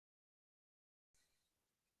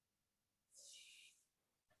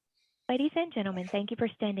Ladies and gentlemen, thank you for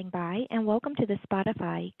standing by, and welcome to the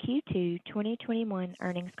Spotify Q2 2021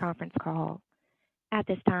 earnings conference call. At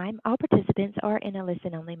this time, all participants are in a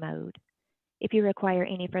listen-only mode. If you require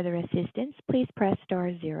any further assistance, please press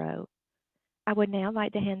star zero. I would now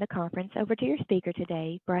like to hand the conference over to your speaker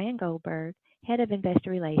today, Bryan Goldberg, Head of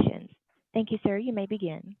Investor Relations. Thank you, sir. You may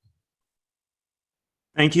begin.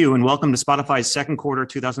 Thank you, and welcome to Spotify's second quarter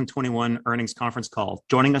 2021 earnings conference call.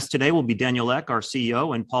 Joining us today will be Daniel Ek, our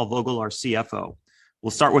CEO, and Paul Vogel, our CFO.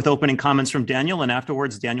 We'll start with opening comments from Daniel, and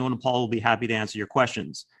afterwards, Daniel and Paul will be happy to answer your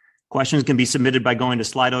questions. Questions can be submitted by going to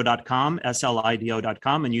slido.com,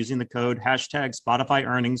 slido.com, and using the code hashtag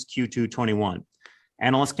SpotifyEarningsQ221.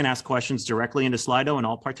 Analysts can ask questions directly into Slido, and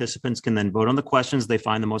all participants can then vote on the questions they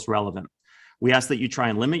find the most relevant. We ask that you try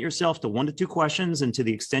and limit yourself to 1 to 2 questions, and to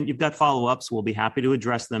the extent you've got follow-ups, we'll be happy to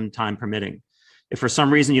address them time permitting. If for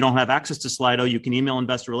some reason you don't have access to Slido, you can email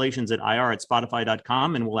investor relations at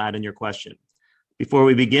ir@spotify.com and we'll add in your question. Before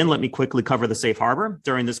we begin, let me quickly cover the safe harbor.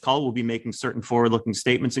 During this call, we'll be making certain forward-looking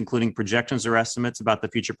statements, including projections or estimates about the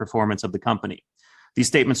future performance of the company. These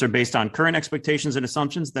statements are based on current expectations and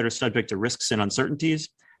assumptions that are subject to risks and uncertainties.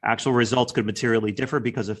 Actual results could materially differ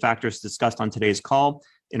because of factors discussed on today's call,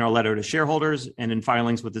 in our letter to shareholders, and in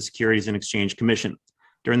filings with the Securities and Exchange Commission.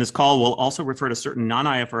 During this call, we'll also refer to certain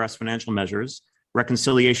non-IFRS financial measures.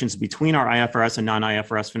 Reconciliations between our IFRS and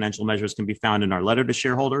non-IFRS financial measures can be found in our letter to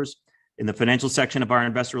shareholders, in the financial section of our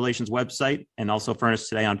investor relations website, and also furnished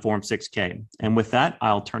today on Form 6K. And with that,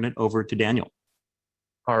 I'll turn it over to Daniel.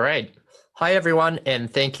 All right. Hi, everyone, and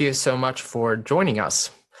thank you so much for joining us.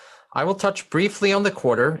 I will touch briefly on the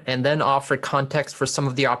quarter and then offer context for some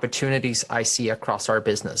of the opportunities I see across our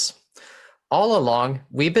business. All along,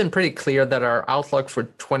 we've been pretty clear that our outlook for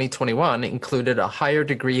 2021 included a higher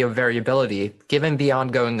degree of variability given the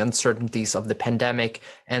ongoing uncertainties of the pandemic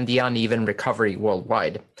and the uneven recovery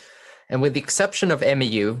worldwide. And with the exception of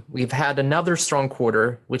MAU, we've had another strong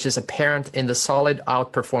quarter, which is apparent in the solid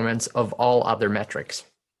outperformance of all other metrics.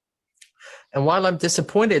 And while I'm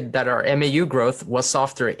disappointed that our MAU growth was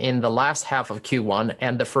softer in the last half of Q1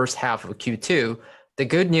 and the first half of Q2, the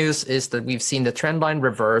good news is that we've seen the trend line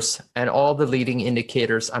reverse, and all the leading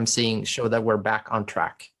indicators I'm seeing show that we're back on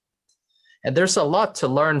track. And there's a lot to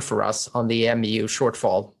learn for us on the MAU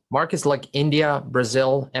shortfall. Markets like India,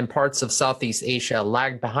 Brazil, and parts of Southeast Asia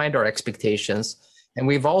lagged behind our expectations, and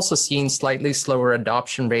we've also seen slightly slower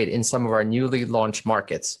adoption rate in some of our newly launched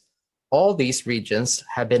markets. All these regions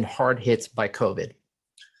have been hard hit by COVID.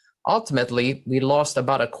 Ultimately, we lost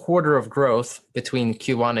about a quarter of growth between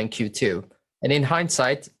Q1 and Q2. And in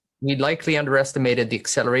hindsight, we likely underestimated the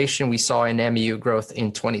acceleration we saw in MAU growth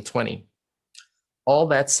in 2020. All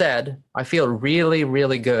that said, I feel really,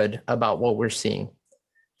 really good about what we're seeing.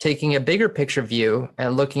 Taking a bigger picture view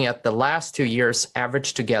and looking at the last 2 years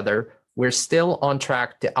averaged together, we're still on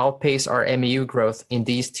track to outpace our MAU growth in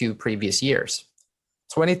these 2 previous years.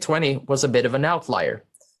 2020 was a bit of an outlier.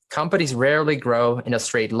 Companies rarely grow in a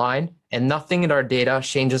straight line, and nothing in our data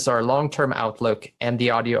changes our long-term outlook and the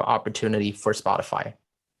audio opportunity for Spotify.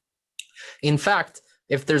 In fact,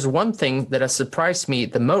 if there's one thing that has surprised me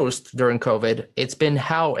the most during COVID, it's been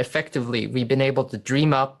how effectively we've been able to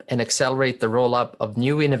dream up and accelerate the roll-up of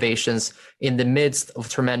new innovations in the midst of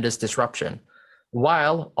tremendous disruption,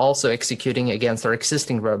 while also executing against our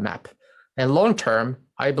existing roadmap. And long-term,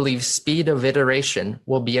 I believe speed of iteration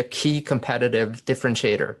will be a key competitive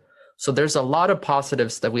differentiator. So there's a lot of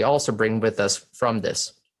positives that we also bring with us from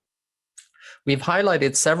this. We've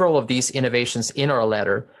highlighted several of these innovations in our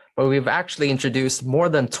letter, but we've actually introduced more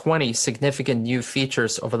than 20 significant new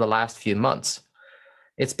features over the last few months.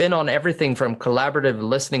 It's been on everything from collaborative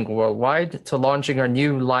listening worldwide to launching our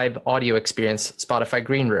new live audio experience, Spotify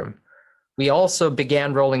Green Room. We also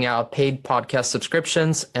began rolling out paid podcast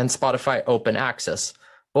subscriptions and Spotify Open Access,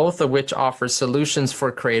 both of which offer solutions for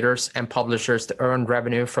creators and publishers to earn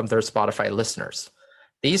revenue from their Spotify listeners.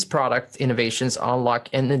 These product innovations unlock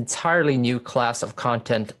an entirely new class of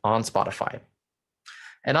content on Spotify.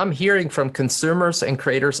 And I'm hearing from consumers and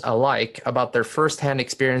creators alike about their firsthand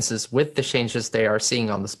experiences with the changes they are seeing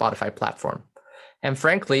on the Spotify platform. And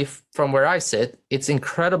frankly, from where I sit, it's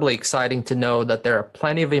incredibly exciting to know that there are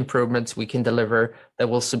plenty of improvements we can deliver that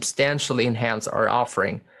will substantially enhance our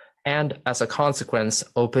offering, and as a consequence,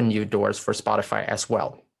 open new doors for Spotify as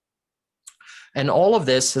well. And all of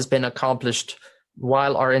this has been accomplished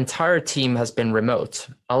while our entire team has been remote,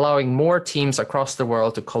 allowing more teams across the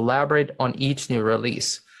world to collaborate on each new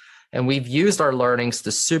release. And we've used our learnings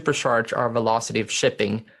to supercharge our velocity of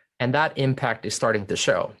shipping, and that impact is starting to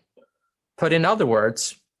show. Put in other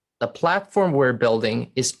words, the platform we're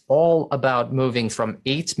building is all about moving from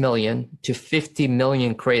 8 million to 50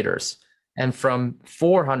 million creators and from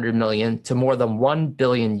 400 million to more than 1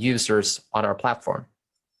 billion users on our platform.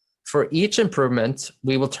 For each improvement,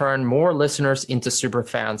 we will turn more listeners into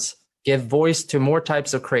superfans, give voice to more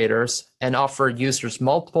types of creators, and offer users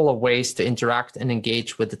multiple ways to interact and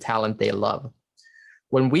engage with the talent they love.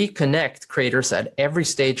 When we connect creators at every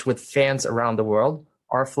stage with fans around the world,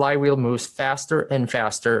 our flywheel moves faster and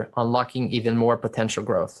faster, unlocking even more potential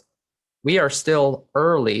growth. We are still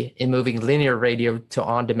early in moving linear radio to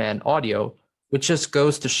on-demand audio, which just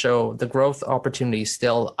goes to show the growth opportunity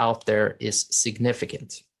still out there is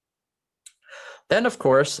significant. Then, of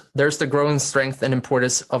course, there's the growing strength and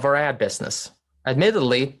importance of our ad business.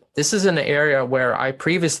 Admittedly, this is an area where I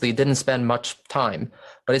previously didn't spend much time,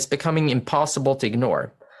 but it's becoming impossible to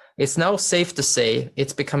ignore. It's now safe to say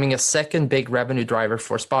it's becoming a second big revenue driver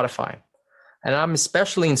for Spotify. And I'm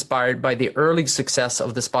especially inspired by the early success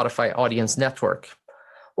of the Spotify Audience Network.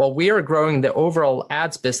 While we are growing the overall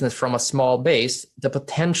ads business from a small base, the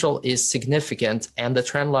potential is significant and the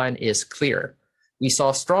trend line is clear. We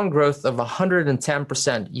saw strong growth of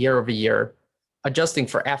 110% year over year. Adjusting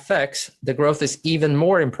for FX, the growth is even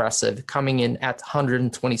more impressive, coming in at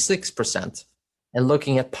 126%. And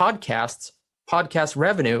looking at podcasts, podcast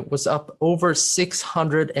revenue was up over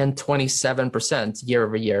 627% year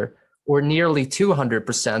over year, or nearly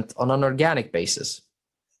 200% on an organic basis.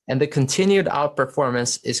 And the continued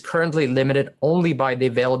outperformance is currently limited only by the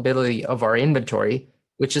availability of our inventory,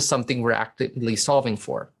 which is something we're actively solving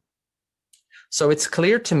for. So it's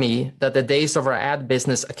clear to me that the days of our ad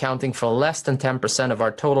business accounting for less than 10% of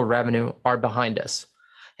our total revenue are behind us.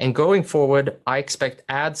 And going forward, I expect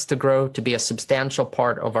ads to grow to be a substantial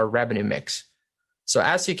part of our revenue mix. So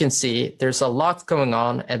as you can see, there's a lot going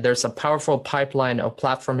on and there's a powerful pipeline of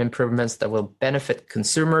platform improvements that will benefit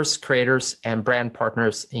consumers, creators, and brand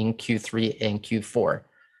partners in Q3 and Q4.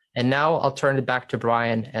 And now I'll turn it back to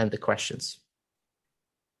Brian and the questions.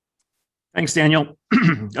 Thanks, Daniel.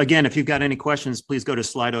 Again, if you've got any questions, please go to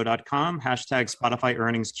slido.com, hashtag Spotify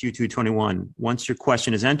earnings Q221. Once your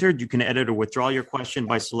question is entered, you can edit or withdraw your question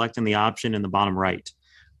by selecting the option in the bottom right.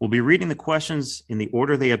 We'll be reading the questions in the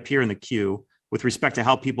order they appear in the queue with respect to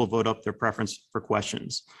how people vote up their preference for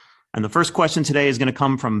questions. And the first question today is going to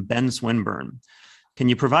come from Ben Swinburne. Can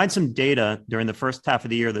you provide some data during the first half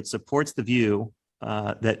of the year that supports the view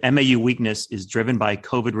that MAU weakness is driven by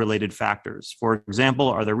COVID-related factors? For example,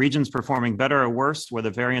 are the regions performing better or worse where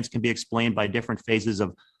the variance can be explained by different phases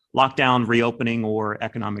of lockdown, reopening, or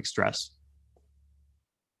economic stress?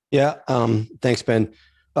 Yeah, thanks, Ben.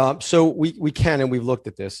 So we can, and we've looked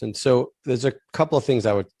at this. And so there's a couple of things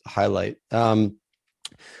I would highlight.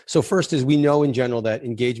 So first is we know in general that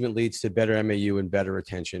engagement leads to better MAU and better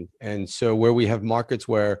retention. And so where we have markets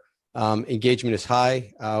where engagement is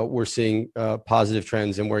high, we're seeing positive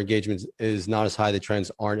trends, and where engagement is not as high, the trends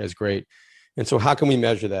aren't as great. And so how can we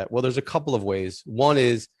measure that? Well, there's a couple of ways. One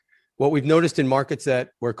is what we've noticed in markets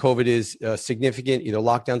where COVID is significant, either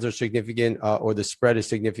lockdowns are significant or the spread is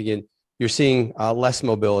significant, you're seeing less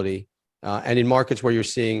mobility. And in markets where you're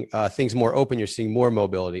seeing things more open, you're seeing more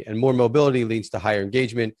mobility. And more mobility leads to higher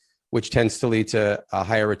engagement, which tends to lead to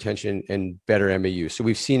higher retention and better MAU. So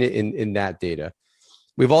we've seen it in that data.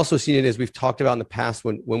 We've also seen it, as we've talked about in the past,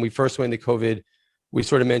 when we first went into COVID, we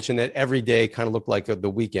sort of mentioned that every day kind of looked like the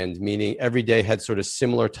weekend, meaning every day had sort of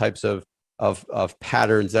similar types of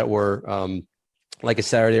patterns that were like a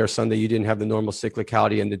Saturday or Sunday. You didn't have the normal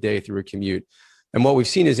cyclicality in the day through a commute. And what we've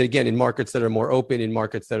seen is, again, in markets that are more open, in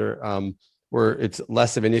markets that are where it's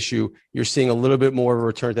less of an issue, you're seeing a little bit more of a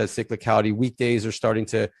return to that cyclicality. Weekdays are starting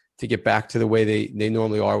to get back to the way they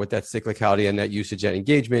normally are with that cyclicality and that usage and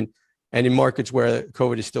engagement. And in markets where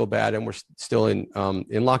COVID is still bad and we're still in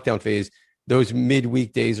lockdown phase, those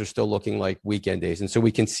midweek days are still looking like weekend days. And so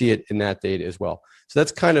we can see it in that data as well. So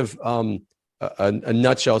that's kind of a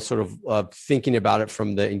nutshell sort of thinking about it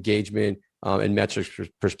from the engagement and metrics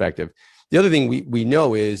perspective. The other thing we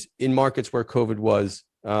know is in markets where COVID was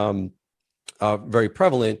very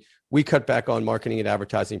prevalent, we cut back on marketing and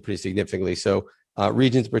advertising pretty significantly. So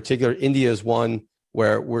regions in particular, India is one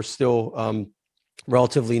where we're still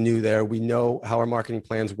relatively new there. We know how our marketing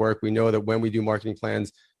plans work. We know that when we do marketing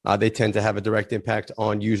plans, they tend to have a direct impact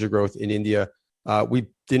on user growth in India. We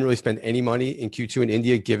didn't really spend any money in Q2 in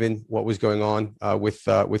India, given what was going on with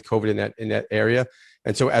COVID in that area.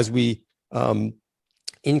 And so as we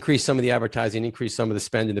increase some of the advertising, increase some of the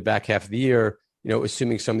spend in the back half of the year,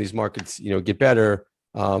 assuming some of these markets, get better,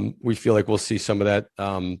 we feel like we'll see some of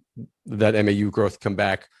that MAU growth come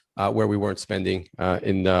back where we weren't spending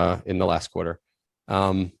in the last quarter.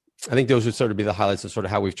 I think those would sort of be the highlights of sort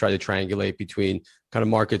of how we've tried to triangulate between kind of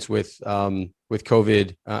markets with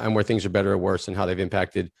COVID and where things are better or worse and how they've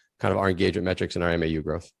impacted kind of our engagement metrics and our MAU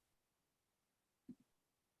growth.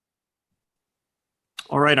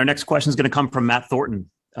 All right, our next question is going to come from Matt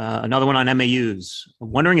Thornton. Another one on MAUs.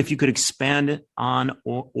 I'm wondering if you could expand on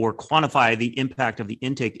or quantify the impact of the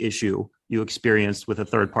intake issue you experienced with a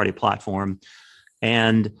third-party platform.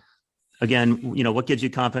 And again, what gives you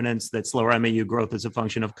confidence that slower MAU growth is a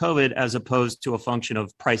function of COVID as opposed to a function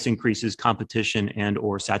of price increases, competition, and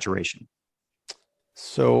or saturation?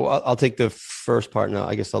 So I'll take the first part now.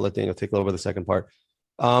 I guess I'll let Daniel take a little bit of the second part.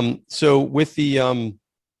 So with the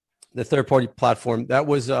third-party platform, that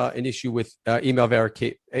was an issue with email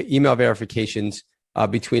verifications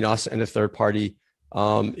between us and a third party.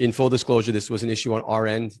 In full disclosure, this was an issue on our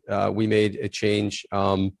end. We made a change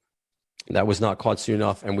that was not caught soon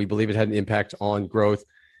enough, and we believe it had an impact on growth.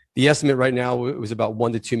 The estimate right now, it was about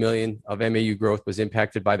 1 to 2 million of MAU growth was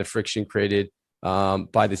impacted by the friction created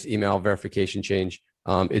by this email verification change.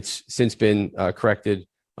 It's since been corrected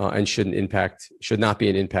and should not be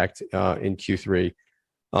an impact in Q3.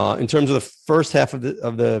 In terms of the first half of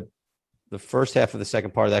the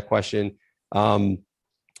second part of that question,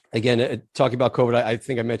 again, talking about COVID, I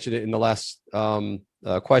think I mentioned it in the last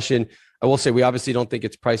question. I will say we obviously don't think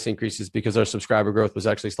it's price increases because our subscriber growth was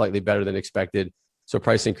actually slightly better than expected. So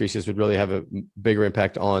price increases would really have a bigger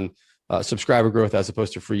impact on subscriber growth as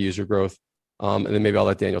opposed to free user growth. And then maybe I'll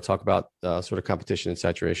let Daniel talk about sort of competition and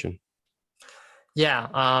saturation. Yeah,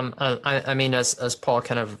 I mean, as Paul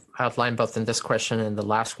kind of outlined both in this question and the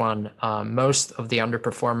last one, most of the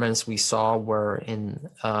underperformance we saw were in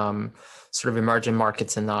sort of emerging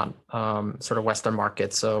markets and not sort of Western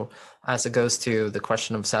markets. So as it goes to the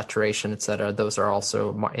question of saturation, et cetera, those are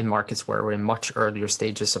also in markets where we're in much earlier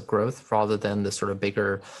stages of growth rather than the sort of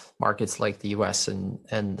bigger markets like the US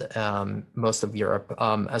and most of Europe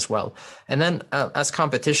as well. And then as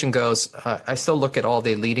competition goes, I still look at all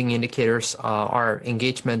the leading indicators. Our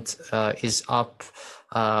engagement is up.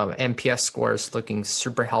 NPS scores looking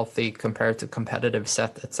super healthy compared to competitive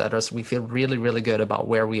set, et cetera. So we feel really, really good about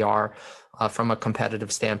where we are from a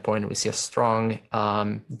competitive standpoint. We see a strong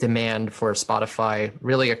demand for Spotify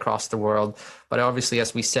really across the world. But obviously,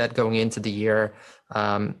 as we said, going into the year,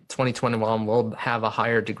 2021 will have a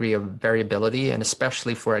higher degree of variability, and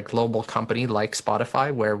especially for a global company like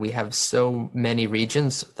Spotify, where we have so many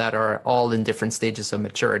regions that are all in different stages of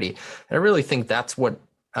maturity. And I really think that's what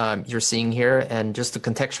you're seeing here. And just to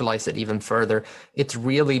contextualize it even further, it's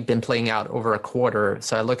really been playing out over a quarter.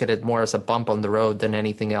 So I look at it more as a bump on the road than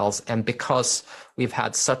anything else. And because we've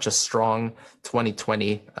had such a strong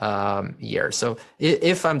 2020 year. So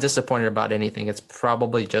if I'm disappointed about anything, it's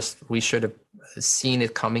probably just we should have seen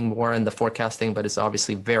it coming more in the forecasting, but it's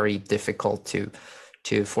obviously very difficult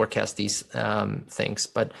to forecast these things.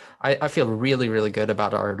 But I feel really, really good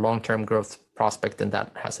about our long-term growth prospect, and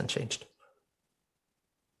that hasn't changed.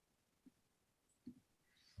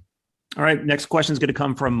 All right, next question is going to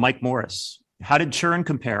come from Mike Morris. How did churn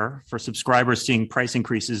compare for subscribers seeing price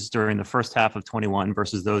increases during the first half of 21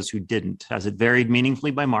 versus those who didn't? Has it varied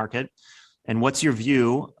meaningfully by market? And what's your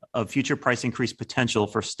view of future price increase potential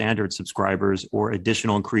for standard subscribers or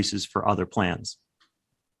additional increases for other plans?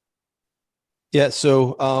 Yeah,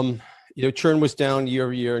 so churn was down year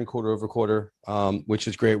over year and quarter over quarter, which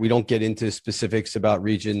is great. We don't get into specifics about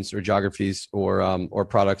regions or geographies or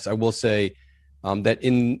products. I will say that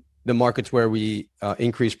in the markets where we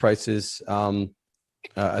increased prices,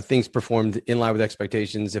 things performed in line with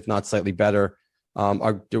expectations, if not slightly better.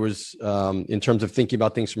 There was, in terms of thinking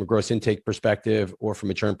about things from a gross intake perspective or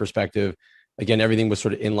from a churn perspective, again, everything was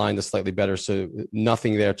sort of in line to slightly better. So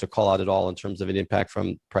nothing there to call out at all in terms of an impact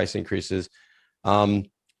from price increases.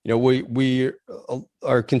 We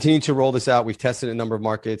are continuing to roll this out. We've tested a number of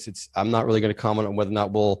markets. I'm not really going to comment on whether or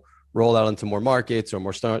not we'll roll out into more markets or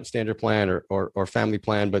more standard plan or family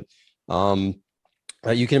plan. But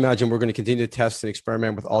you can imagine we're going to continue to test and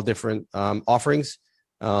experiment with all different offerings.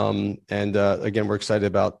 Again, we're excited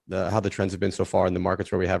about how the trends have been so far in the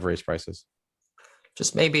markets where we have raised prices.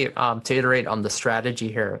 Just maybe to iterate on the strategy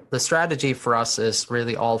here. The strategy for us is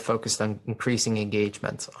really all focused on increasing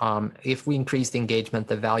engagement. If we increase the engagement,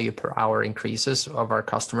 the value per hour increases of our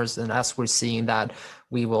customers. And as we're seeing that,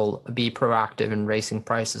 we will be proactive in raising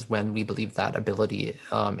prices when we believe that ability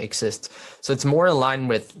exists. So it's more in line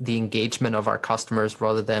with the engagement of our customers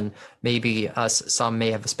rather than maybe as some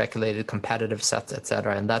may have speculated competitive sets, et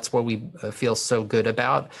cetera. And that's what we feel so good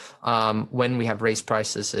about when we have raised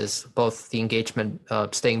prices is both the engagement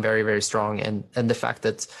staying very, very strong and the fact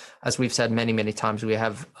that, as we've said many, many times, we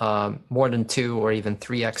have more than 2 or even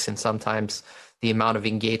 3x in sometimes the amount of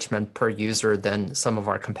engagement per user than some of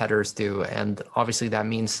our competitors do. And obviously that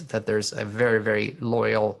means that there's a very, very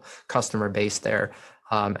loyal customer base there.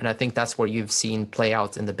 And I think that's what you've seen play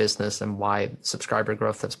out in the business and why subscriber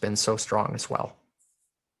growth has been so strong as well.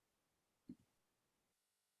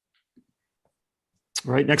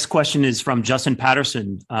 All right, next question is from Justin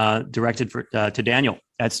Patterson, directed to Daniel.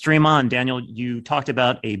 At Stream On, Daniel, you talked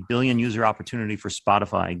about a billion user opportunity for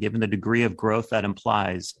Spotify. Given the degree of growth that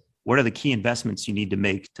implies, what are the key investments you need to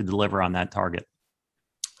make to deliver on that target?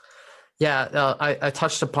 Yeah, I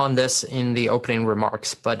touched upon this in the opening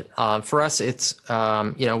remarks, but for us, it's,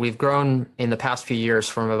 we've grown in the past few years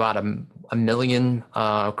from about a million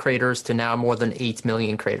creators to now more than 8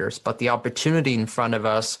 million creators. But the opportunity in front of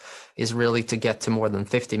us is really to get to more than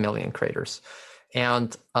 50 million creators.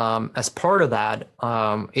 And as part of that,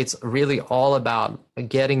 it's really all about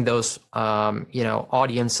getting those,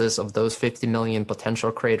 audiences of those 50 million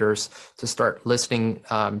potential creators to start listening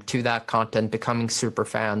to that content, becoming super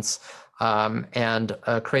fans, and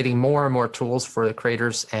creating more and more tools for the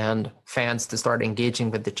creators and fans to start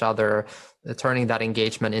engaging with each other, turning that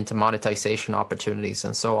engagement into monetization opportunities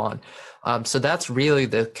and so on. So that's really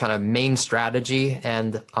the kind of main strategy.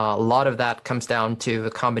 And a lot of that comes down to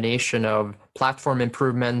a combination of platform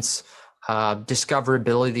improvements,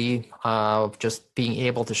 discoverability of just being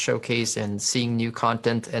able to showcase and seeing new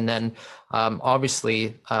content. And then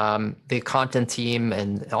obviously the content team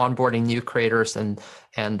and onboarding new creators and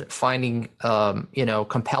finding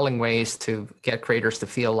compelling ways to get creators to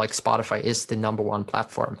feel like Spotify is the number one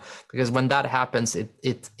platform. Because when that happens,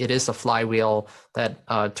 it is a flywheel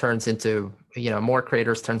that turns into more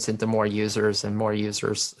creators turns into more users, and more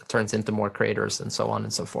users turns into more creators, and so on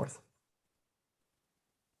and so forth.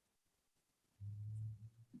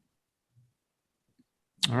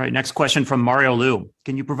 All right, next question from Mario Liu.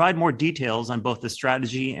 Can you provide more details on both the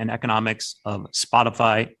strategy and economics of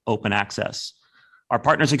Spotify Open Access? Are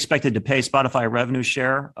partners expected to pay Spotify a revenue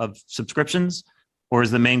share of subscriptions, or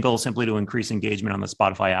is the main goal simply to increase engagement on the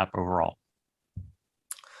Spotify app overall?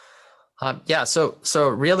 So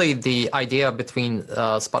really the idea between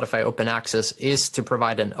Spotify Open Access is to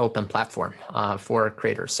provide an open platform for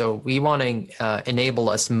creators. So we want to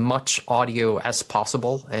enable as much audio as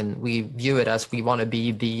possible, and we view it as we want to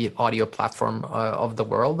be the audio platform of the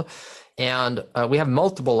world. And we have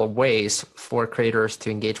multiple ways for creators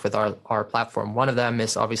to engage with our platform. One of them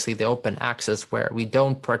is obviously the open access, where we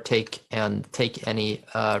don't partake and take any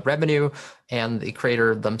revenue, and the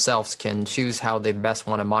creator themselves can choose how they best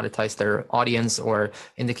want to monetize their audience, or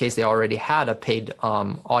in the case they already had a paid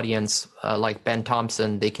audience, like Ben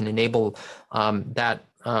Thompson, they can enable that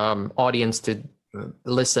audience to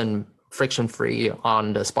listen friction-free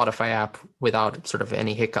on the Spotify app without sort of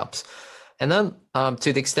any hiccups. And then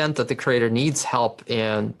to the extent that the creator needs help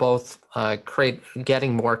in both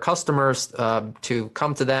getting more customers to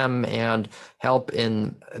come to them and help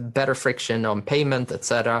in better friction on payment,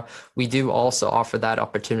 etc., we do also offer that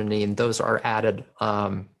opportunity, and those are added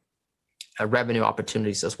revenue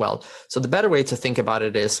opportunities as well. So the better way to think about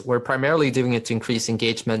it is we're primarily doing it to increase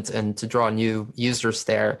engagement and to draw new users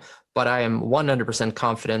there. But I am 100%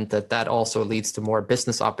 confident that that also leads to more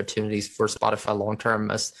business opportunities for Spotify long term,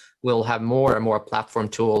 as we'll have more and more platform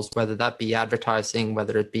tools, whether that be advertising,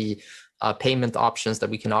 whether it be payment options that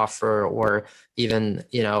we can offer, or even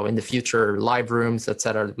in the future live rooms, et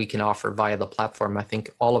cetera, that we can offer via the platform. I think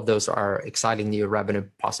all of those are exciting new revenue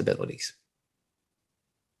possibilities.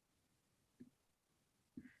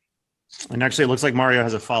 And actually, it looks like Mario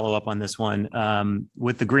has a follow-up on this one.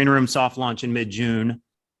 With the Green Room soft launch in mid-June,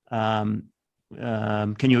 can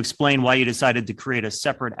you explain why you decided to create a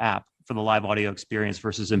separate app for the live audio experience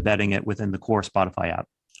versus embedding it within the core Spotify app?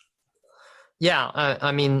 Yeah,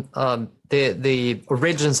 the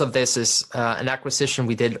origins of this is an acquisition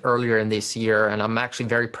we did earlier in this year, and I'm actually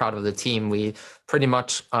very proud of the team. We pretty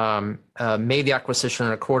much made the acquisition,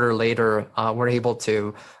 and a quarter later, we're able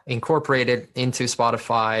to incorporate it into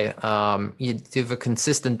Spotify. You do a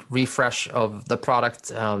consistent refresh of the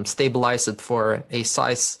product, stabilize it for a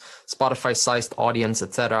Spotify-sized audience,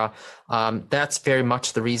 etc. That's very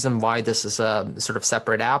much the reason why this is a sort of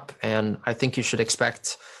separate app, and I think you should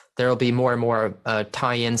expect there will be more and more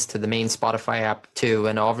tie-ins to the main Spotify app too,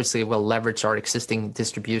 and obviously we'll leverage our existing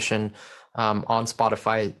distribution on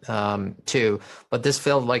Spotify too. But this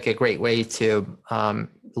felt like a great way to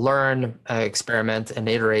learn, experiment, and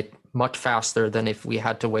iterate much faster than if we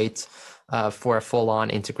had to wait for a full-on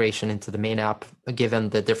integration into the main app, given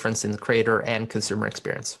the difference in the creator and consumer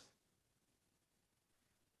experience.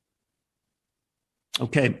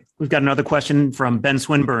 Okay, we've got another question from Ben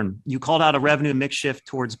Swinburne. You called out a revenue mix shift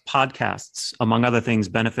towards podcasts, among other things,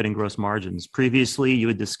 benefiting gross margins. Previously, you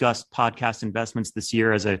had discussed podcast investments this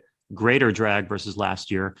year as a greater drag versus last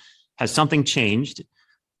year. Has something changed?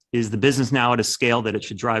 Is the business now at a scale that it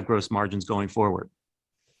should drive gross margins going forward?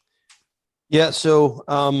 Yeah, so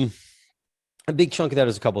a big chunk of that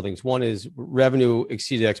is a couple of things. One is revenue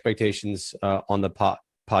exceeded expectations on the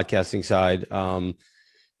podcasting side.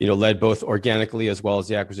 Led both organically as well as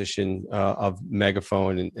the acquisition of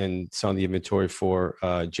Megaphone and some of the inventory for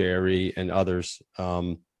JRE and others,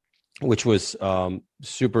 which was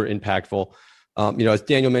super impactful. As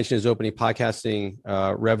Daniel mentioned in his opening, podcasting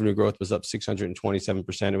revenue growth was up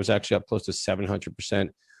 627%. It was actually up close to 700%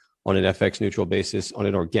 on an FX neutral basis. On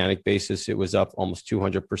an organic basis, it was up almost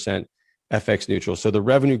 200% FX neutral. So the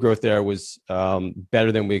revenue growth there was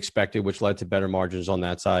better than we expected, which led to better margins on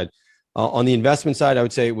that side. On the investment side, I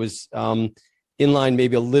would say it was in line,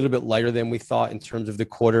 maybe a little bit lighter than we thought in terms of the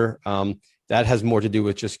quarter. That has more to do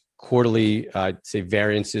with just quarterly, I'd say,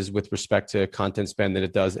 variances with respect to content spend than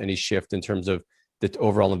it does any shift in terms of the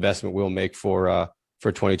overall investment we'll make for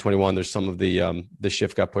 2021. There's some of the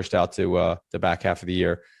shift got pushed out to the back half of the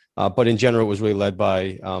year. But in general, it was really led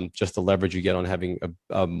by just the leverage you get on having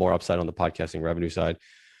a more upside on the podcasting revenue side.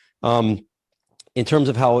 In terms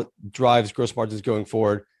of how it drives gross margins going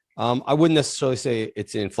forward, I wouldn't necessarily say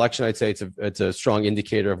it's an inflection. I'd say it's a strong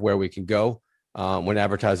indicator of where we can go when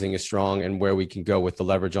advertising is strong and where we can go with the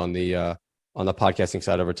leverage on the podcasting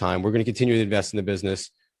side over time. We're going to continue to invest in the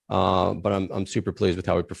business, but I'm super pleased with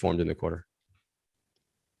how we performed in the quarter.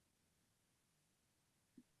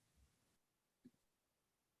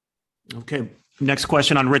 Okay. Next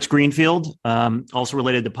question on Rich Greenfield, also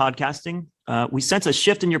related to podcasting. We sense a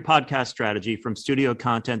shift in your podcast strategy from studio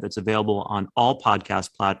content that's available on all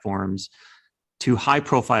podcast platforms to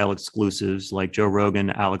high-profile exclusives like Joe Rogan,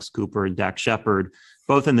 Alex Cooper, and Dax Shepard,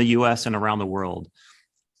 both in the US and around the world.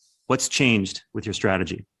 What's changed with your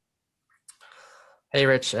strategy? Hey,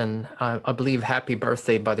 Rich, and I believe happy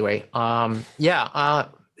birthday, by the way. I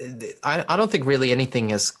don't think really anything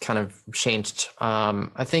has kind of changed.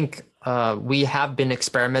 I think we have been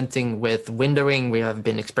experimenting with windowing. We have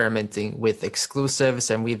been experimenting with exclusives,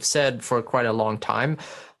 and we've said for quite a long time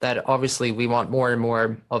that obviously we want more and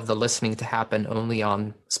more of the listening to happen only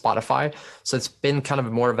on Spotify. So it's been kind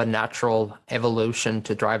of more of a natural evolution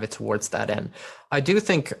to drive it towards that end. I do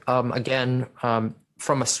think,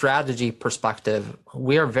 from a strategy perspective,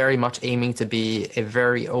 we are very much aiming to be a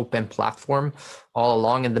very open platform all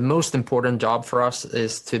along. And the most important job for us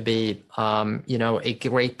is to be, a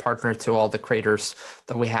great partner to all the creators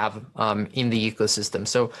that we have in the ecosystem.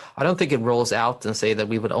 So I don't think it rolls out and say that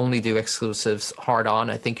we would only do exclusives hard on.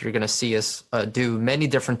 I think you're going to see us do many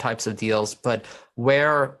different types of deals, but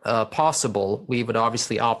where possible, we would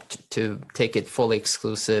obviously opt to take it fully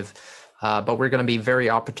exclusive. But we're going to be very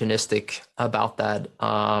opportunistic about that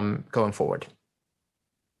going forward.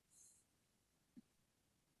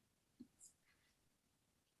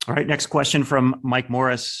 All right, next question from Mike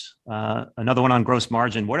Morris, another one on gross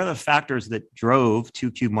margin. What are the factors that drove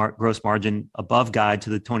 2Q gross margin above guide to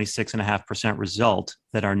the 26.5% result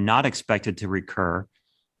that are not expected to recur?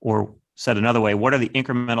 Or said another way, what are the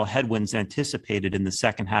incremental headwinds anticipated in the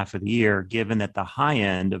second half of the year, given that the high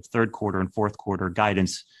end of third quarter and fourth quarter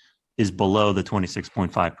guidance is below the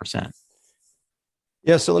 26.5%.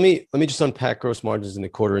 Yeah, so let me just unpack gross margins in the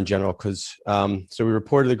quarter in general, because so we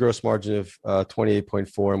reported a gross margin of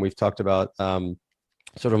 28.4, and we've talked about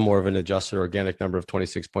sort of more of an adjusted organic number of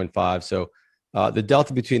 26.5. So the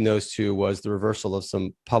delta between those two was the reversal of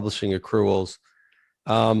some publishing accruals.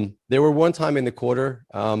 They were one time in the quarter,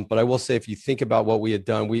 but I will say if you think about what we had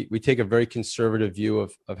done, we take a very conservative view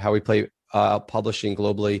of how we play publishing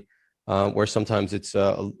globally. Where sometimes it's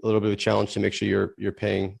a little bit of a challenge to make sure you're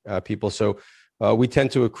paying people. So we tend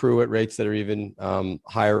to accrue at rates that are even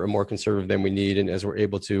higher or more conservative than we need. And as we're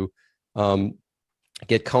able to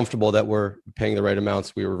get comfortable that we're paying the right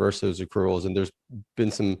amounts, we reverse those accruals. And there's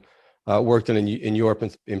been some work done in Europe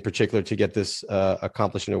in particular to get this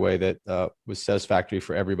accomplished in a way that was satisfactory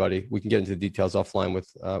for everybody. We can get into the details offline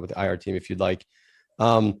with the IR team if you'd like.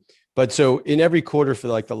 But so in every quarter for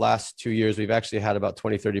like the last 2 years, we've actually had about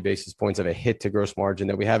 20, 30 basis points of a hit to gross margin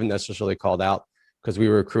that we haven't necessarily called out because we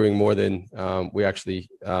were accruing more than we actually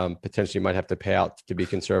potentially might have to pay out to be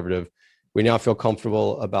conservative. We now feel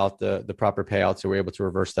comfortable about the proper payout, so we're able to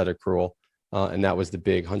reverse that accrual. And that was the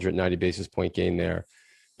big 190 basis point gain there.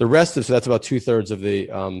 The rest of, so that's about 2/3 of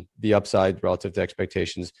the upside relative to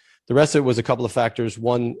expectations. The rest of it was a couple of factors.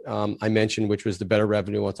 One I mentioned, which was the better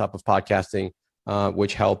revenue on top of podcasting,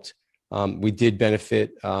 which helped. We did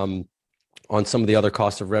benefit on on some of the other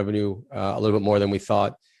costs of revenue, a little bit more than we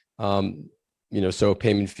thought. So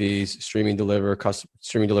payment fees, streaming delivery,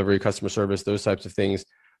 customer service, those types of things,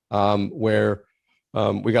 where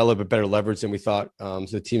we got a little bit better leverage than we thought. So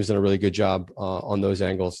the team's done a really good job on those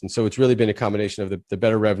angles. And so it's really been a combination of the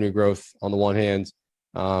better revenue growth on the one hand,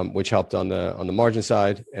 which helped on the margin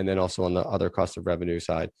side, and then also on the other cost of revenue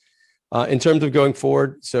side. In terms of going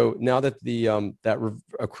forward, so now that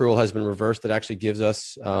accrual has been reversed, it actually gives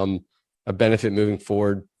us a benefit moving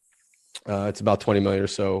forward. It's about 20 million or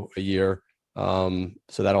so a year. So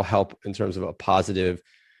that'll help in terms of a positive.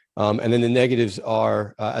 And then the negatives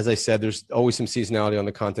are, as I said, there's always some seasonality on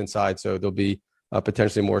the content side. So there'll be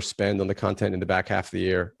potentially more spend on the content in the back half of the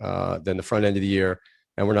year than the front end of the year.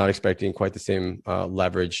 And we're not expecting quite the same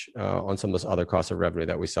leverage on some of those other costs of revenue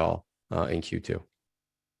that we saw in Q2.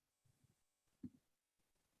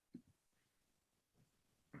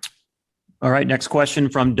 All right, next question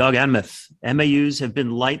from Doug Enmuth. MAUs have been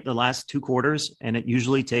light the last 2 quarters, and it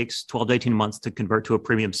usually takes 12 to 18 months to convert to a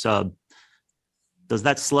premium sub. Does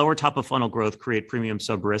that slower top of funnel growth create premium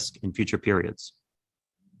sub risk in future periods?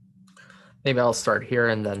 Maybe I'll start here,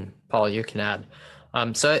 and then Paul, you can add.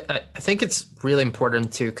 So I think it's really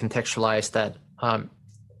important to contextualize that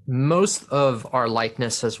most of our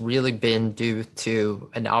lightness has really been due to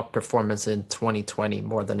an outperformance in 2020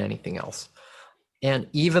 more than anything else. And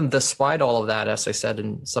even despite all of that, as I said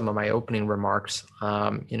in some of my opening remarks,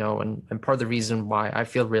 and part of the reason why I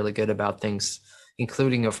feel really good about things,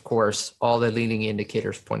 including, of course, all the leading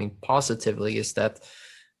indicators pointing positively, is that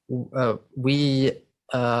when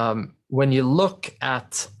you look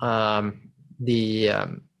at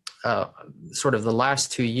the sort of the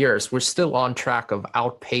last 2 years, we're still on track of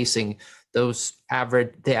outpacing the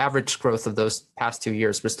average growth of those past 2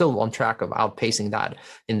 years. We're still on track of outpacing that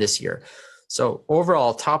in this year. So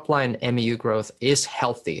overall, top line MAU growth is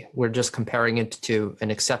healthy. We're just comparing it to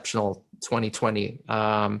an exceptional 2020.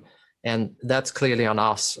 And that's clearly on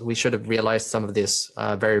us. We should have realized some of this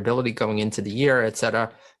variability going into the year, et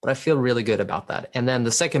cetera. But I feel really good about that. And then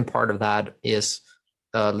the second part of that is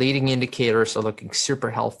leading indicators are looking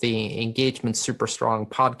super healthy, engagement super strong,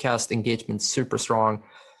 podcast engagement super strong.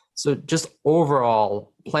 So just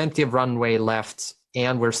overall, plenty of runway left.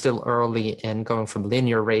 And we're still early in going from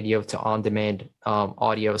linear radio to on-demand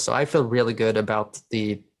audio. So I feel really good about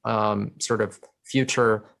the sort of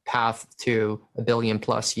future path to 1 billion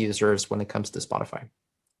plus users when it comes to Spotify.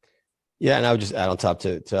 Yeah, and I would just add on top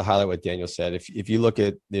to highlight what Daniel said. If you look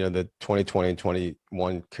at the 2020 and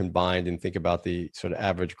 21 combined and think about the sort of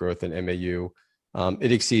average growth in MAU,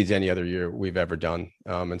 it exceeds any other year we've ever done.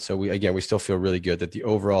 And so we still feel really good that the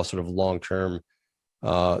overall sort of long-term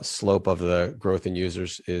slope of the growth in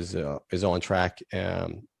users is on track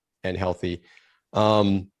and healthy.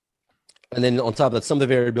 And then on top of that, some of the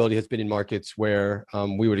variability has been in markets where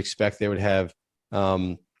we would expect they would have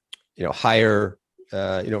higher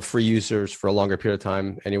free users for a longer period of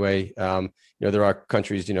time. Anyway, there are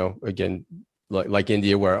countries again like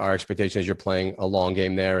India where our expectation is you're playing a long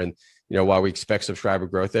game there, and while we expect subscriber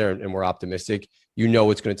growth there and we're optimistic,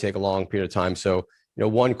 it's going to take a long period of time. So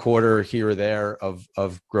 1 quarter here or there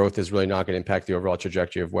of growth is really not going to impact the overall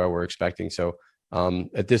trajectory of where we're expecting. So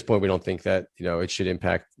at this point, we don't think that it should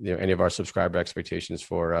impact any of our subscriber expectations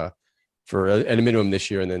for at a minimum this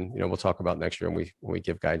year, and then we'll talk about next year when we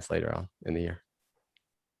give guidance later on in the year.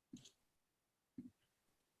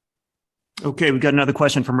 Okay, we've got another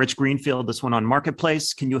question from Rich Greenfield. This one on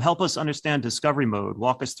Marketplace. Can you help us understand Discovery Mode?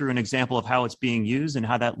 Walk us through an example of how it's being used and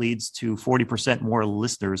how that leads to 40% more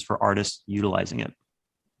listeners for artists utilizing it.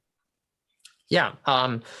 Yeah.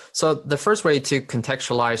 So the first way to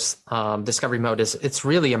contextualize Discovery Mode is it's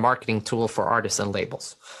really a marketing tool for artists and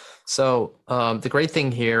labels. So the great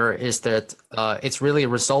thing here is that it's really a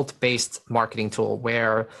result-based marketing tool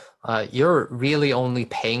where you're really only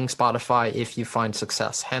paying Spotify if you find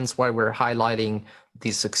success. Hence why we're highlighting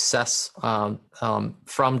the success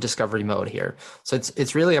from Discovery Mode here. So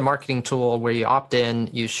it's really a marketing tool where you opt in,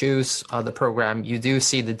 you choose the program, you do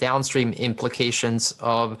see the downstream implications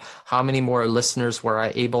of how many more listeners were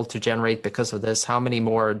I able to generate because of this, how many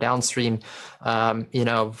more downstream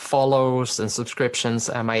follows and subscriptions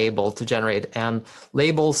am I able to generate. And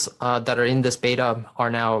labels that are in this beta are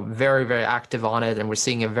now very, very active on it, and we're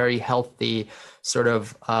seeing a very healthy sort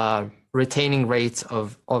of retaining rates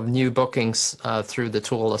of new bookings through the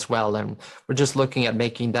tool as well. And we're just looking at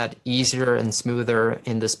making that easier and smoother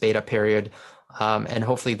in this beta period. And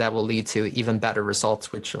hopefully that will lead to even better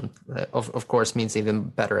results, which of course means even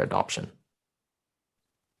better adoption.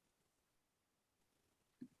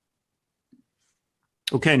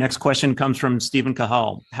 Okay, next question comes from Stephen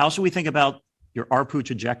Cahal. How should we think about your ARPU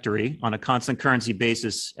trajectory on a constant currency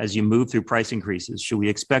basis as you move through price increases? Should we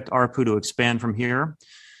expect ARPU to expand from here?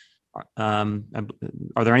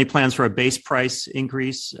 Are there any plans for a base price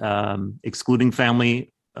increase, excluding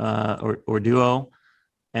family or duo?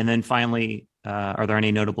 And then finally, are there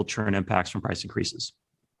any notable churn impacts from price increases?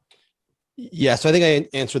 Yeah, so I think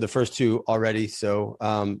I answered the first two already. So,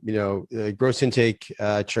 gross intake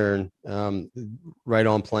churn, right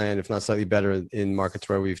on plan, if not slightly better in markets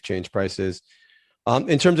where we've changed prices.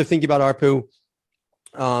 In terms of thinking about ARPU,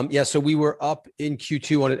 so we were up in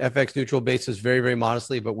Q2 on an FX neutral basis, very, very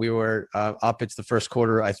modestly, but we were up. It's the first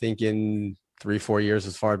quarter, I think, in 3-4 years,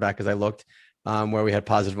 as far back as I looked, where we had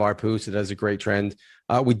positive ARPU. So that's a great trend.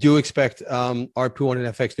 We do expect ARPU on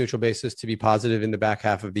an FX neutral basis to be positive in the back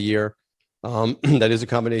half of the year. That is a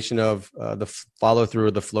combination of the follow through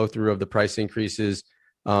or the flow through of the price increases,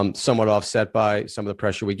 somewhat offset by some of the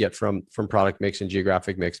pressure we get from product mix and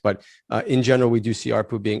geographic mix. But in general, we do see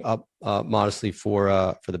ARPU being up modestly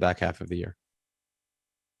for the back half of the year.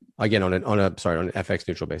 Again, on an FX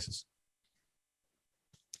neutral basis.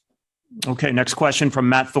 Okay, next question from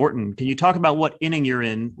Matt Thornton. Can you talk about what inning you're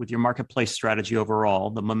in with your marketplace strategy overall,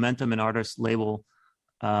 the momentum and artist label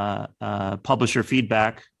publisher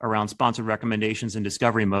feedback around sponsored recommendations in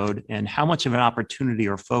discovery mode, and how much of an opportunity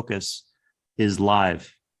or focus is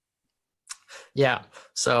live? Yeah.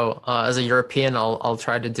 So as a European, I'll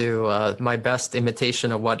try to do my best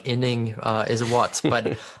imitation of what inning is what.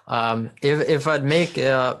 But if I'd make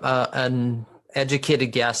an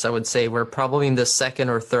educated guess, I would say we're probably in the second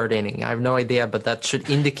or third inning. I have no idea, but that should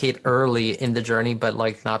indicate early in the journey, but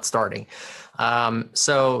like not starting.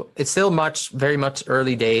 So it's still very much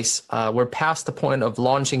early days. We're past the point of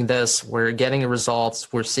launching this. We're getting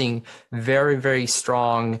results. We're seeing very, very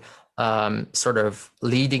strong sort of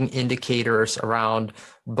leading indicators around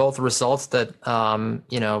both results that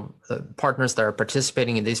partners that are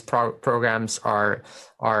participating in these programs are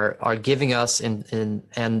giving us and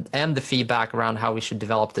the feedback around how we should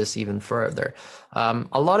develop this even further.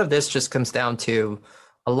 A lot of this just comes down to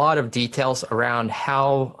a lot of details around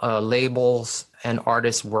how labels and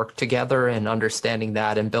artists work together and understanding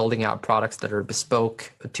that and building out products that are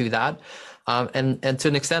bespoke to that. And to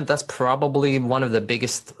an extent, that's probably one of the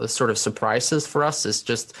biggest sort of surprises for us, is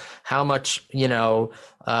just how much,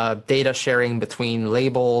 data sharing between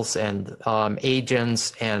labels and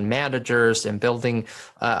agents and managers, and building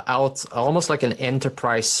out almost like an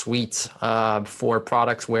enterprise suite for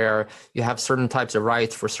products where you have certain types of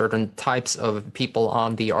rights for certain types of people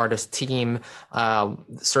on the artist team,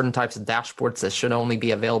 certain types of dashboards that should only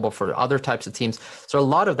be available for other types of teams. So a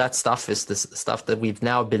lot of that stuff is this stuff that we've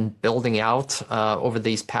now been building out over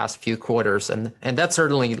these past few quarters. And that's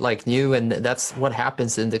certainly like new, and that's what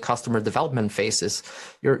happens in the customer development phases.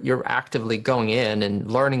 You're actively going in and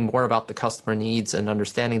learning more about the customer needs and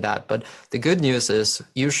understanding that. But the good news is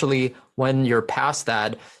usually when you're past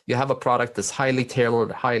that, you have a product that's highly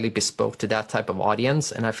tailored, highly bespoke to that type of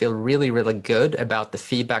audience. And I feel really, really good about the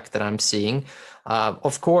feedback that I'm seeing.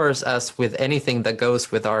 Of course, as with anything that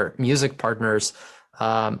goes with our music partners,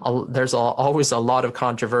 there's always a lot of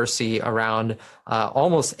controversy around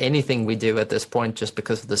almost anything we do at this point, just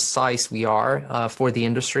because of the size we are for the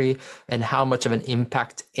industry and how much of an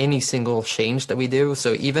impact any single change that we do.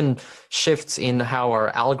 So even shifts in how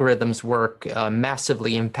our algorithms work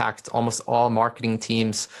massively impact almost all marketing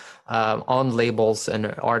teams on labels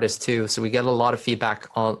and artists too. So we get a lot of feedback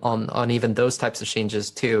on even those types of changes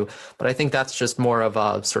too. But I think that's just more of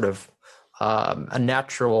a sort of a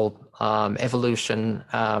natural evolution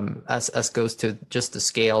as goes to just the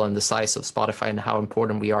scale and the size of Spotify and how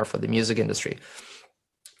important we are for the music industry.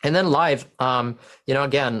 And then live,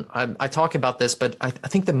 again, I talk about this, but I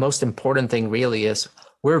think the most important thing really is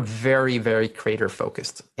we're very, very creator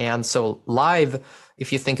focused. And so live,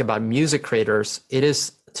 if you think about music creators, it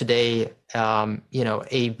is today,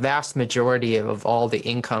 a vast majority of all the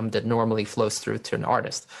income that normally flows through to an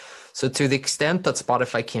artist. So to the extent that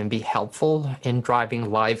Spotify can be helpful in driving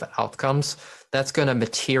live outcomes, that's going to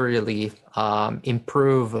materially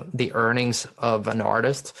improve the earnings of an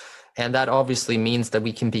artist. And that obviously means that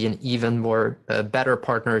we can be an even more better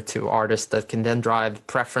partner to artists that can then drive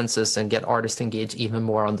preferences and get artists engaged even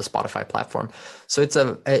more on the Spotify platform. So it's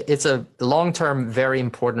a long-term, very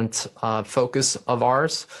important focus of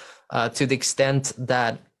ours. To the extent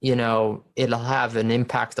that, it'll have an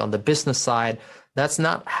impact on the business side, that's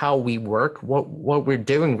not how we work. What we're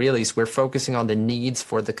doing really is we're focusing on the needs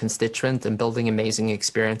for the constituent and building amazing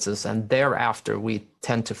experiences. And thereafter, we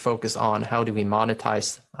tend to focus on how do we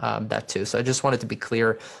monetize that too. So I just wanted to be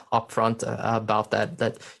clear upfront about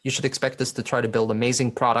that you should expect us to try to build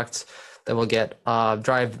amazing products that will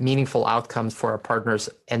drive meaningful outcomes for our partners.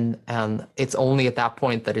 And it's only at that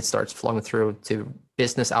point that it starts flowing through to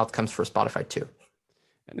business outcomes for Spotify too.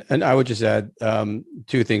 And I would just add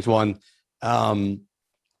two things. One,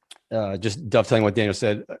 just dovetailing what Daniel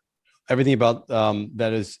said, everything about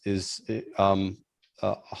that is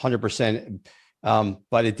 100%.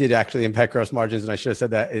 But it did actually impact gross margins, and I should have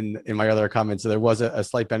said that in my other comments. So there was a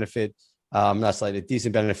slight benefit, not slight, a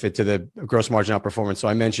decent benefit to the gross margin outperformance. So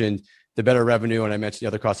I mentioned the better revenue, and I mentioned the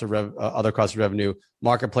other costs of revenue.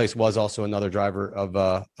 Marketplace was also another driver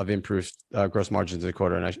of improved gross margins in the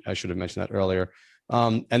quarter, and I should have mentioned that earlier.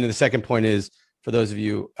 And then the second point is, for those of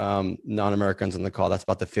you non-Americans on the call, that's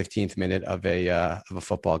about the 15th minute of a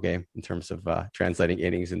football game in terms of translating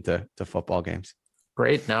innings into football games.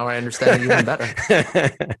 Great. Now I understand it even better.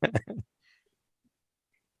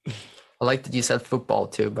 I like that you said football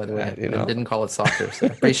too, by the way. I didn't call it soccer, so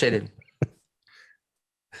appreciate it.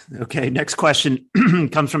 Okay, next question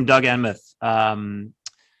comes from Doug Enmuth,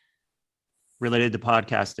 related to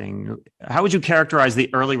podcasting. How would you characterize the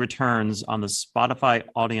early returns on the Spotify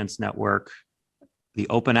Audience Network, the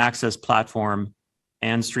open access platform,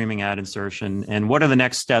 and streaming ad insertion? And what are the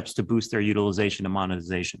next steps to boost their utilization and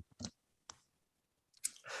monetization?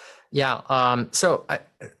 Yeah, so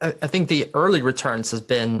I think the early returns has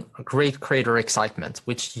been great creator excitement,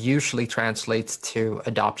 which usually translates to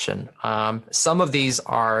adoption. Some of these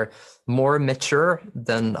are more mature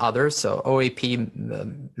than others. So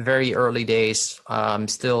OAP, very early days,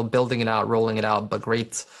 still building it out, rolling it out, but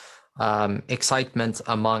great excitement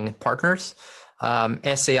among partners.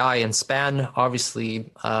 SAI and Span obviously,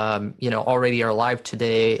 already are live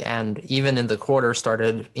today, and even in the quarter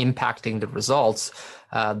started impacting the results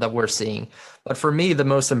that we're seeing. But for me, the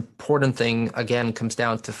most important thing, again, comes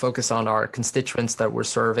down to focus on our constituents that we're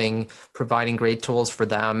serving, providing great tools for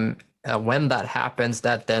them. When that happens,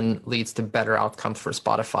 that then leads to better outcomes for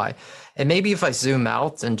Spotify. And maybe if I zoom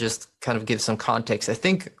out and just kind of give some context, I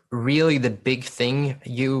think really the big thing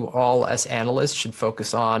you all as analysts should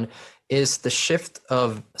focus on is the shift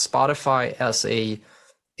of Spotify as a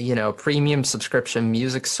premium subscription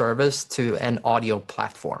music service to an audio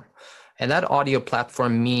platform. And that audio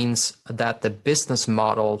platform means that the business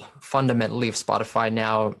model fundamentally of Spotify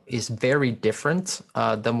now is very different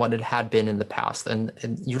than what it had been in the past. And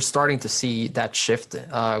you're starting to see that shift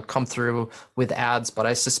come through with ads, but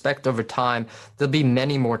I suspect over time, there'll be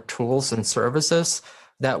many more tools and services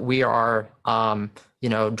that we are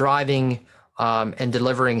driving and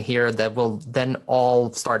delivering here that will then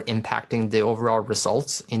all start impacting the overall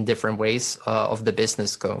results in different ways of the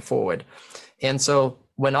business going forward. And so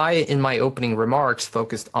when I, in my opening remarks,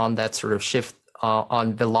 focused on that sort of shift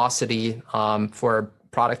on velocity for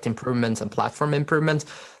product improvements and platform improvements,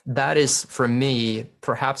 that is, for me,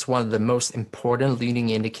 perhaps one of the most important leading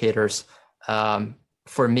indicators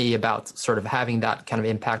for me about sort of having that kind of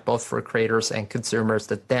impact both for creators and consumers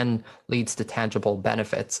that then leads to tangible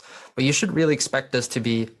benefits. But you should really expect us to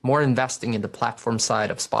be more investing in the platform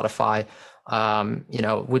side of Spotify,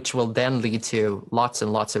 which will then lead to lots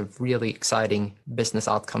and lots of really exciting business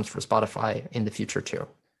outcomes for Spotify in the future too.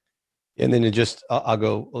 And then I'll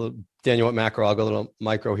go, Daniel, what macro, I'll go a little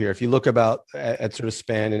micro here. If you look at sort of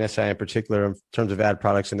Span and SI in particular, in terms of ad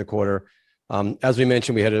products in the quarter, as we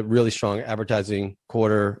mentioned, we had a really strong advertising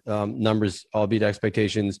quarter, numbers all beat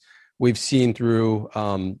expectations. We've seen through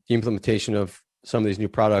the implementation of some of these new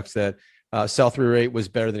products that sell-through rate was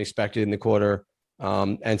better than expected in the quarter.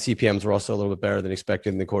 And CPMs were also a little bit better than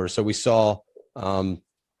expected in the quarter. So we saw,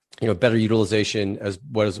 better utilization as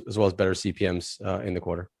well as better CPMs in the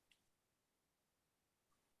quarter.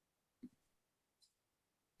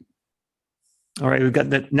 All right, we've got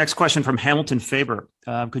the next question from Hamilton Faber.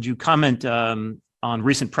 Could you comment on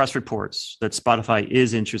recent press reports that Spotify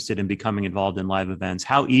is interested in becoming involved in live events?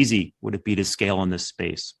 How easy would it be to scale in this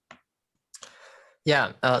space?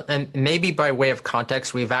 Yeah, and maybe by way of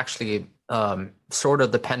context, we've actually sort of,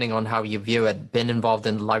 depending on how you view it, been involved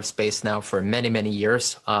in the live space now for many, many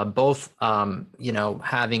years, both,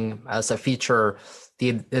 having as a feature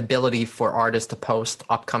the ability for artists to post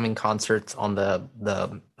upcoming concerts on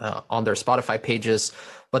on their Spotify pages,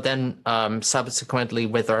 but then subsequently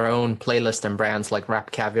with our own playlist and brands like Rap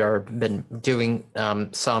Caviar, been doing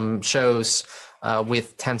some shows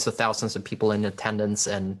with tens of thousands of people in attendance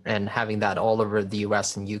and having that all over the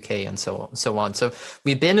US and UK and so on. So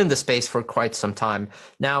we've been in the space for quite some time.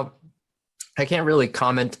 Now, I can't really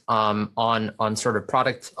comment on sort of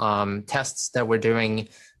product tests that we're doing,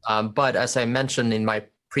 but as I mentioned in my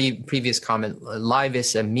previous comment, live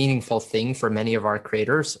is a meaningful thing for many of our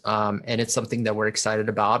creators, and it's something that we're excited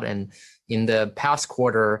about. And in the past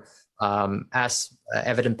quarter, as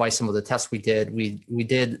evident by some of the tests we did. We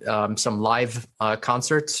did some live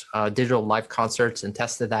concerts, digital live concerts, and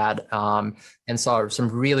tested that, and saw some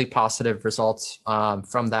really positive results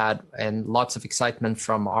from that, and lots of excitement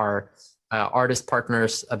from our artist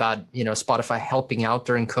partners about Spotify helping out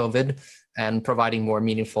during COVID and providing more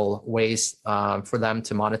meaningful ways for them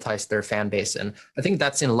to monetize their fan base. And I think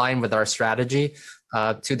that's in line with our strategy.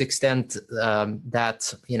 To the extent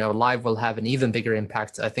that live will have an even bigger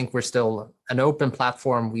impact, I think we're still an open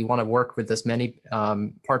platform. We want to work with as many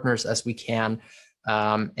partners as we can,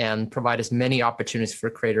 and provide as many opportunities for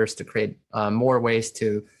creators to create more ways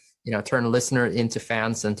to turn a listener into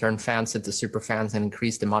fans and turn fans into super fans and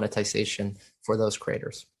increase the monetization for those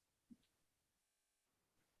creators.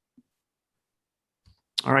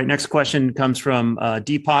 All right, next question comes from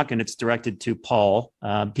Deepak, and it's directed to Paul.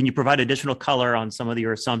 Can you provide additional color on some of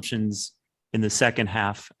your assumptions in the second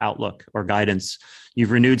half outlook or guidance?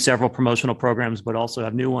 You've renewed several promotional programs, but also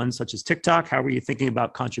have new ones such as TikTok. How are you thinking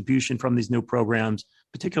about contribution from these new programs,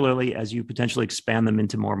 particularly as you potentially expand them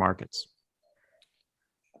into more markets?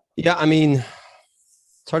 Yeah, I mean,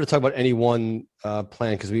 it's hard to talk about any one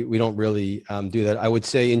plan because we don't really do that. I would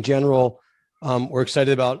say in general, we're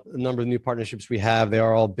excited about the number of new partnerships we have. They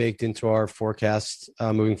are all baked into our forecast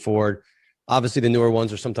moving forward. Obviously, the newer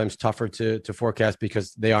ones are sometimes tougher to forecast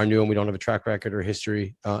because they are new and we don't have a track record or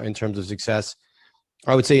history in terms of success.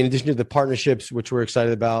 I would say in addition to the partnerships, which we're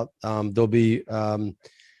excited about, there'll be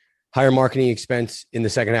higher marketing expense in the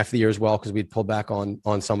second half of the year as well, because we'd pulled back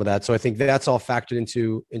on some of that. So I think that's all factored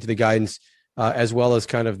into the guidance, as well as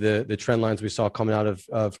kind of the trend lines we saw coming out of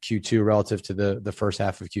Q2 relative to the first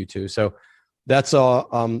half of Q2. So that's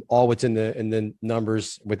all what's in the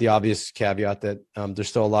numbers, with the obvious caveat that there's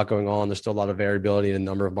still a lot going on. There's still a lot of variability in a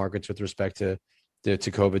number of markets with respect to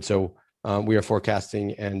COVID. So we are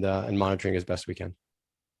forecasting and monitoring as best we can.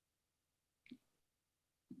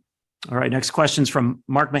 All right, next question's from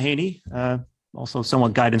Mark Mahaney, also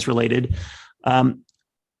somewhat guidance related. What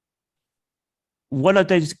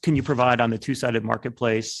updates can you provide on the two-sided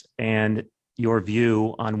marketplace and your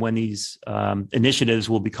view on when these initiatives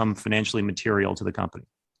will become financially material to the company?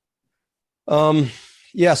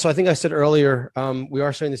 Yeah, so I think I said earlier, we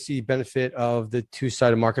are starting to see benefit of the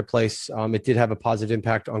two-sided marketplace. It did have a positive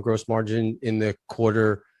impact on gross margin in the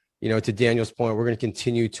quarter. To Daniel's point, we're going to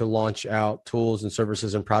continue to launch out tools and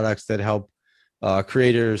services and products that help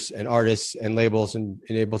creators and artists and labels in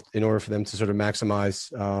order for them to sort of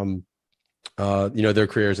maximize their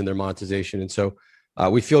careers and their monetization. And so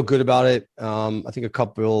we feel good about it. I think a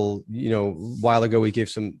couple while ago we gave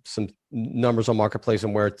some numbers on marketplace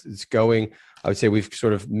and where it's going. I would say we've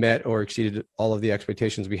sort of met or exceeded all of the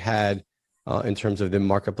expectations we had in terms of the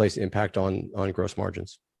marketplace impact on gross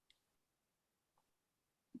margins.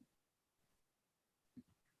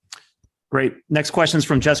 Great. Next question is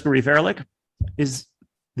from Jessica Reeve-Erlich. Is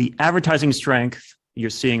the advertising strength you're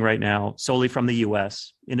seeing right now solely from the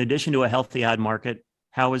US? In addition to a healthy ad market,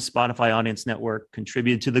 how has Spotify Audience Network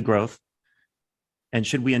contributed to the growth? And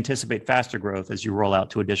should we anticipate faster growth as you roll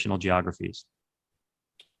out to additional geographies?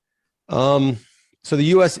 So the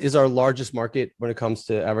US is our largest market when it comes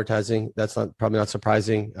to advertising. That's probably not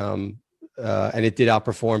surprising. And it did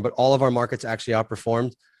outperform, but all of our markets actually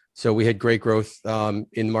outperformed. So we had great growth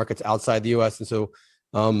in markets outside the US. And so,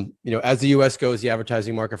 as the US goes, the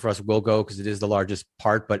advertising market for us will go because it is the largest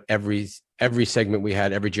part, but every segment we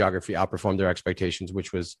had, every geography outperformed their expectations,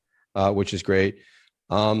 which is great.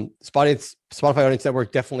 Spotify Audience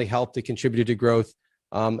Network definitely helped to contribute to growth.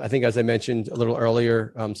 I think, as I mentioned a little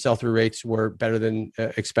earlier, sell-through rates were better than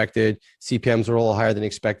expected. CPMs were a little higher than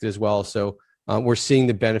expected as well. So we're seeing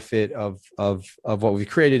the benefit of what we've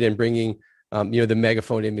created and bringing the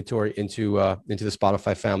Megaphone inventory into the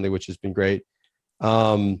Spotify family, which has been great.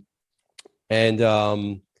 More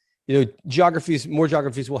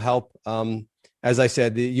geographies will help. As I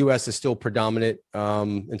said, the US is still predominant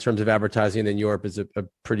in terms of advertising, and then Europe is a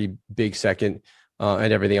pretty big second,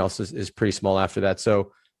 and everything else is pretty small after that.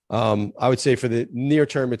 So I would say for the near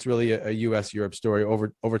term, it's really a US-Europe story.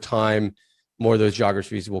 Over time, more of those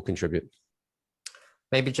geographies will contribute.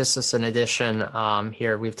 Maybe just as an addition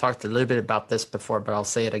here, we've talked a little bit about this before, but I'll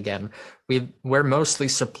say it again. We're mostly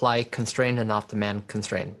supply constrained and not demand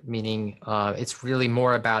constrained, meaning it's really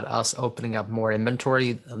more about us opening up more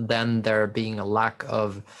inventory than there being a lack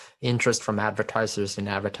of interest from advertisers in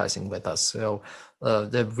advertising with us. So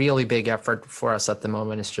the really big effort for us at the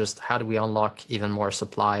moment is just how do we unlock even more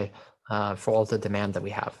supply for all the demand that we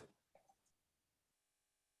have.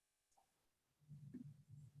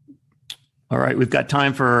 All right, we've got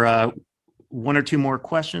time for one or two more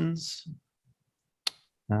questions.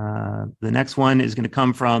 The next one is going to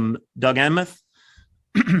come from Doug Anmuth.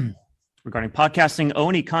 regarding podcasting.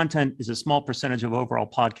 O&E content is a small percentage of overall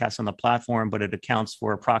podcasts on the platform, but it accounts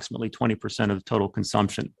for approximately 20% of total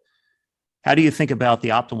consumption. How do you think about the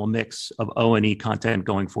optimal mix of O&E content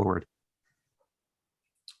going forward?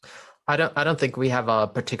 I don't think we have a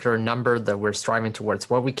particular number that we're striving towards.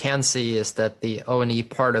 What we can see is that the O&E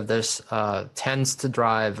part of this tends to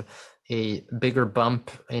drive a bigger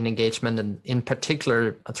bump in engagement, and in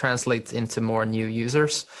particular translates into more new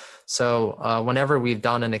users. So whenever we've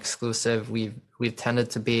done an exclusive, we've tended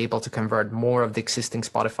to be able to convert more of the existing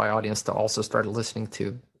Spotify audience to also start listening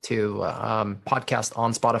to podcasts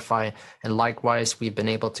on Spotify. And likewise, we've been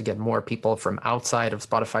able to get more people from outside of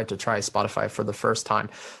Spotify to try Spotify for the first time.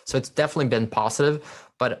 So it's definitely been positive.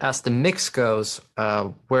 But as the mix goes,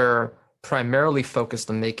 we're primarily focused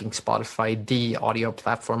on making Spotify the audio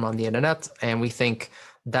platform on the internet. And we think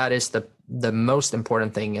that is the most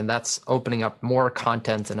important thing. And that's opening up more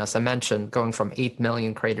content. And as I mentioned, going from 8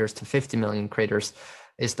 million creators to 50 million creators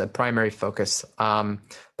is the primary focus.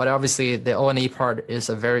 But obviously the O&E part is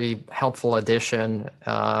a very helpful addition,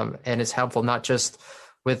 and it's helpful not just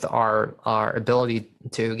with our ability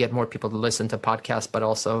to get more people to listen to podcasts, but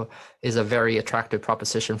also is a very attractive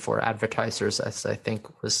proposition for advertisers, as I think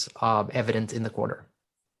was evident in the quarter.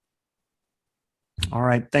 All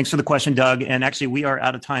right. Thanks for the question, Doug. And actually, we are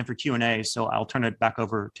out of time for Q&A, so I'll turn it back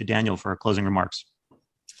over to Daniel for closing remarks.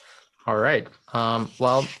 All right.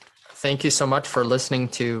 Well, thank you so much for listening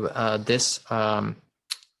to this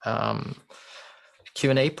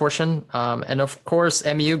Q&A portion. And of course,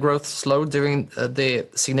 MAU growth slowed during the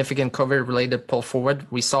significant COVID-related pull forward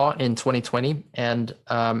we saw in 2020, and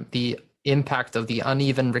the impact of the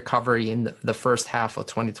uneven recovery in the first half of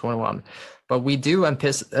 2021. But we do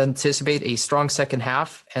anticipate a strong second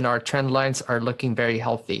half, and our trend lines are looking very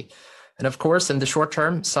healthy. And of course, in the short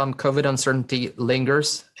term, some COVID uncertainty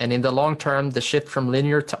lingers. And in the long term, the shift from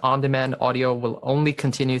linear to on-demand audio will only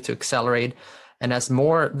continue to accelerate. And as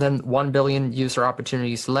more than 1 billion user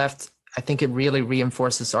opportunities left, I think it really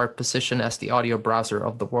reinforces our position as the audio browser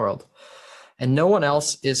of the world. And no one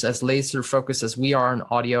else is as laser focused as we are on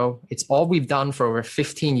audio. It's all we've done for over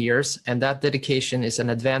 15 years. And that dedication is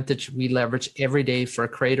an advantage we leverage every day for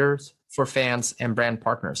creators, for fans, and brand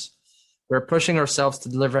partners. We're pushing ourselves to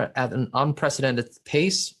deliver at an unprecedented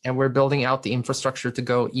pace, and we're building out the infrastructure to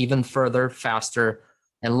go even further, faster.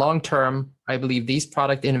 And long term, I believe these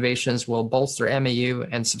product innovations will bolster MAU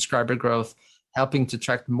and subscriber growth, helping to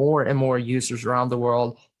attract more and more users around the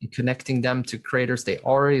world and connecting them to creators they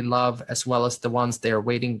already love, as well as the ones they are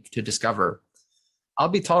waiting to discover. I'll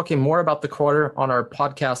be talking more about the quarter on our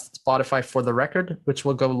podcast, Spotify for the Record, which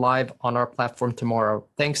will go live on our platform tomorrow.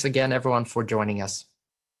 Thanks again, everyone, for joining us.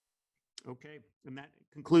 Okay, and that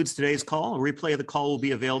concludes today's call. A replay of the call will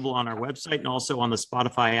be available on our website and also on the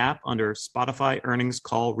Spotify app under Spotify Earnings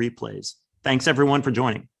Call Replays. Thanks, everyone, for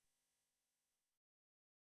joining.